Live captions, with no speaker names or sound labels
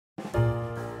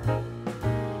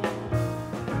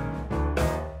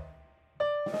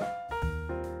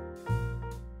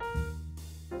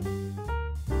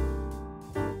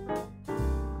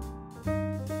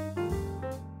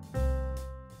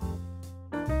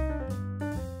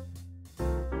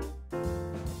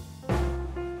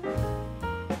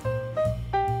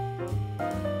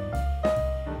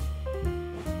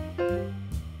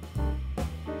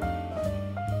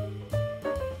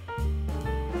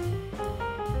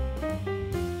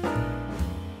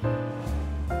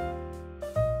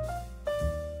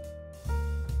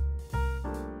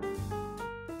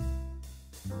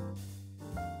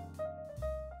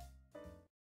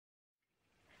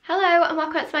and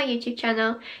welcome back to my YouTube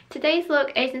channel. Today's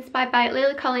look is inspired by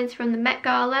Lily Collins from the Met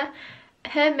Gala.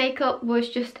 Her makeup was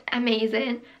just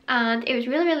amazing and it was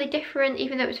really different,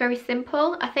 even though it was very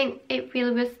simple. I think it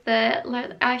really was the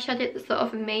eyeshadow that sort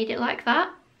of made it like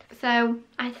that. So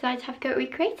I decided to have a go at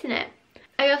recreating it.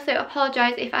 I also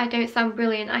apologise if I don't sound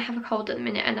brilliant. I have a cold at the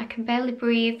minute and I can barely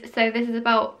breathe, so this is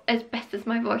about as best as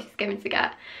my voice is going to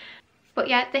get. But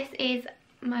yeah, this is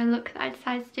my look that I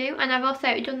decided to do, and I've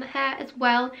also done the hair as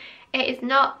well. It is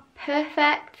not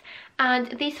perfect, and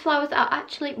these flowers are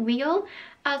actually real,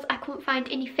 as I couldn't find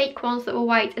any fake ones that were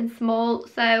white and small,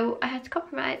 so I had to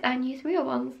compromise and use real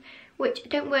ones, which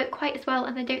don't work quite as well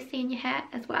and they don't stay in your hair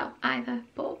as well either.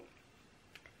 But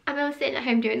I'm only sitting at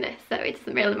home doing this, so it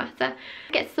doesn't really matter.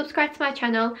 Get to subscribe to my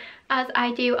channel, as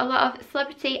I do a lot of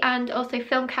celebrity and also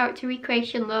film character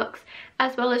recreation looks,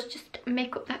 as well as just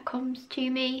makeup that comes to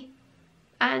me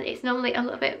and it's normally a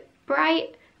little bit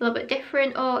bright, a little bit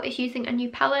different, or it's using a new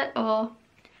palette, or I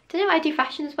don't know, I do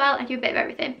fashion as well. I do a bit of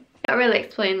everything. Not really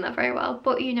explaining that very well,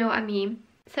 but you know what I mean.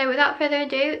 So without further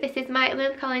ado, this is my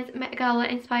Lily Collins Meta Gala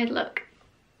inspired look.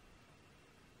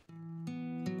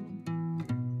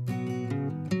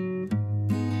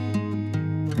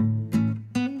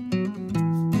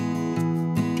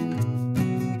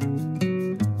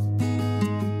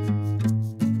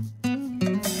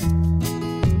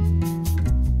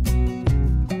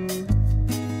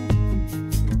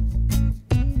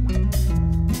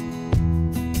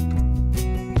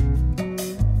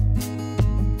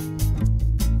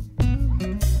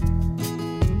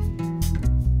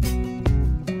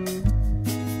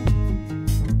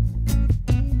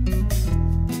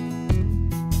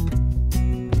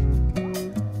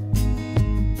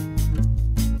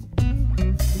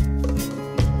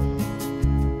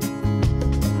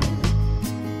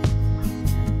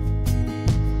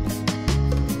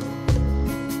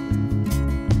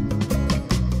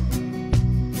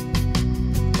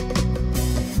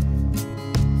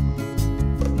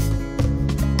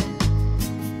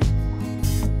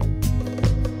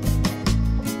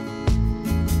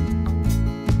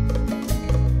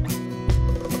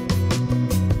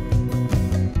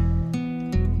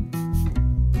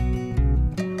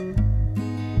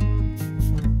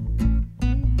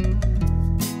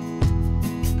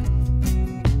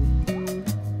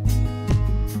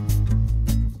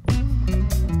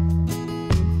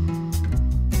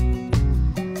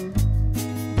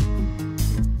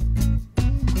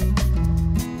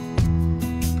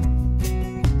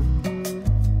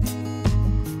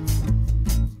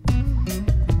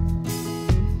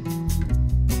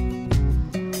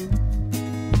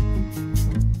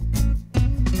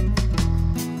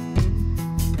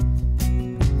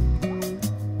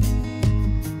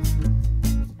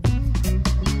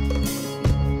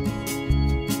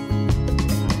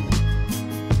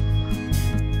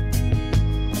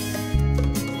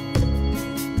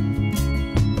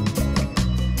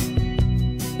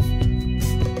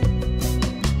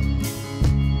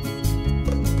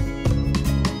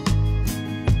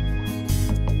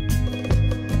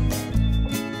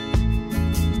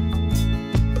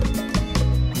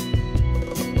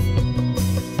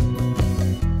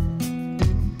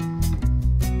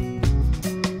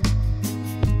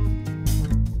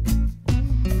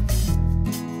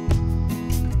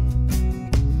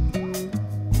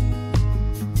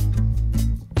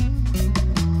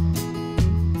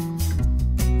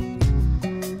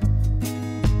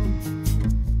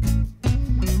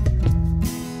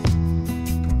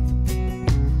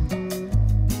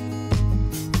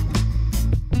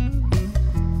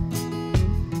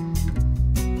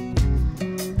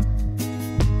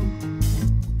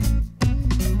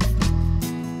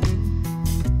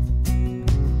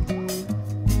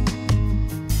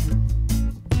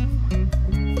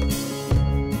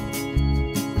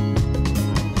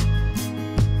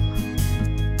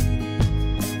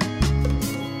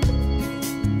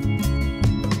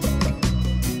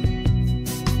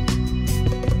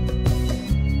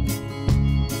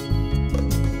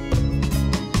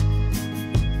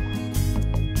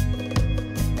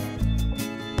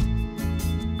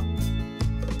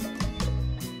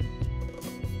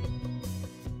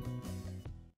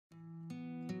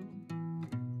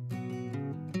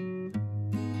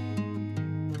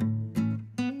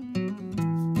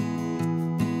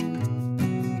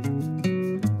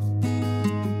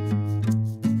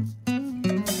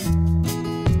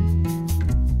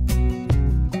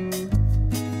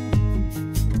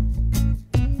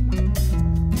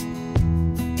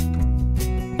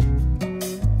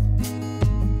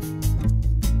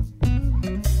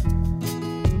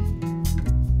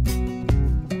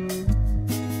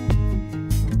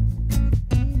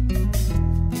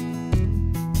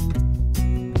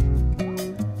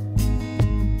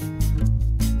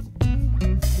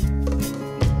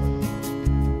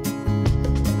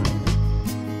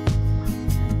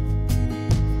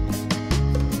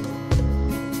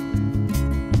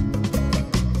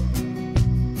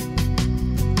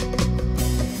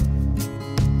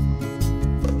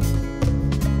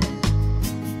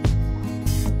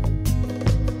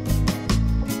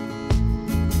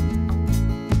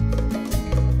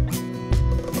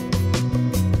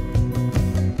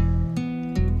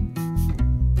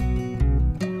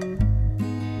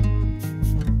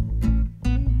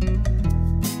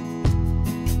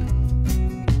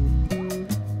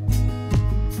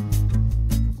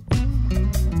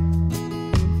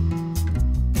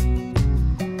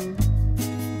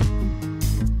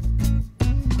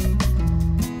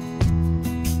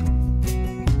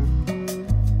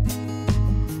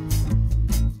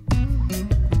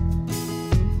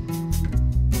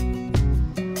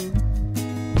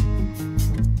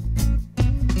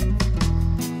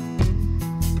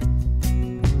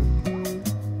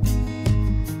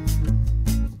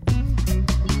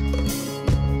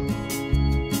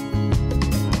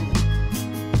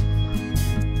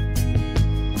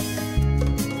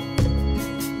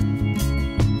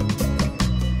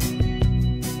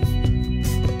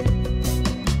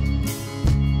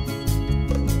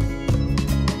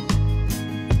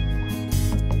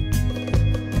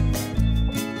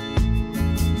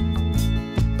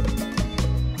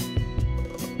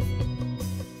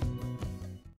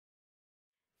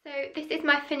 is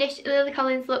my finished Lily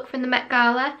Collins look from the Met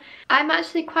Gala. I'm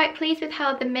actually quite pleased with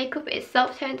how the makeup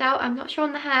itself turned out. I'm not sure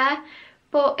on the hair,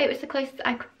 but it was the closest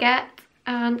I could get.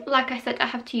 And like I said, I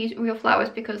have to use real flowers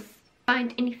because I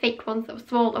find any fake ones that were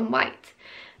small and white,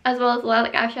 as well as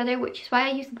lilac eyeshadow, which is why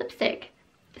I use lipstick.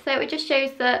 So it just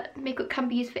shows that makeup can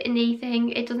be used for anything.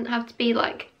 It doesn't have to be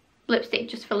like lipstick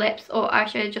just for lips or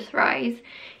eyeshadow just for eyes.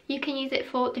 You can use it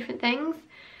for different things,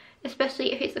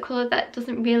 especially if it's a colour that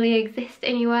doesn't really exist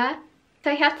anywhere. So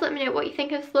you have to let me know what you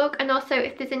think of this look, and also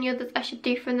if there's any others I should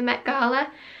do from the Met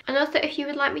Gala, and also if you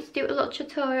would like me to do a little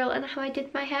tutorial on how I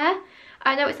did my hair.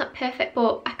 I know it's not perfect,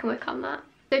 but I can work on that.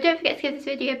 So don't forget to give this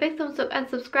video a big thumbs up and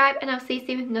subscribe, and I'll see you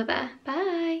soon with another.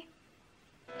 Bye!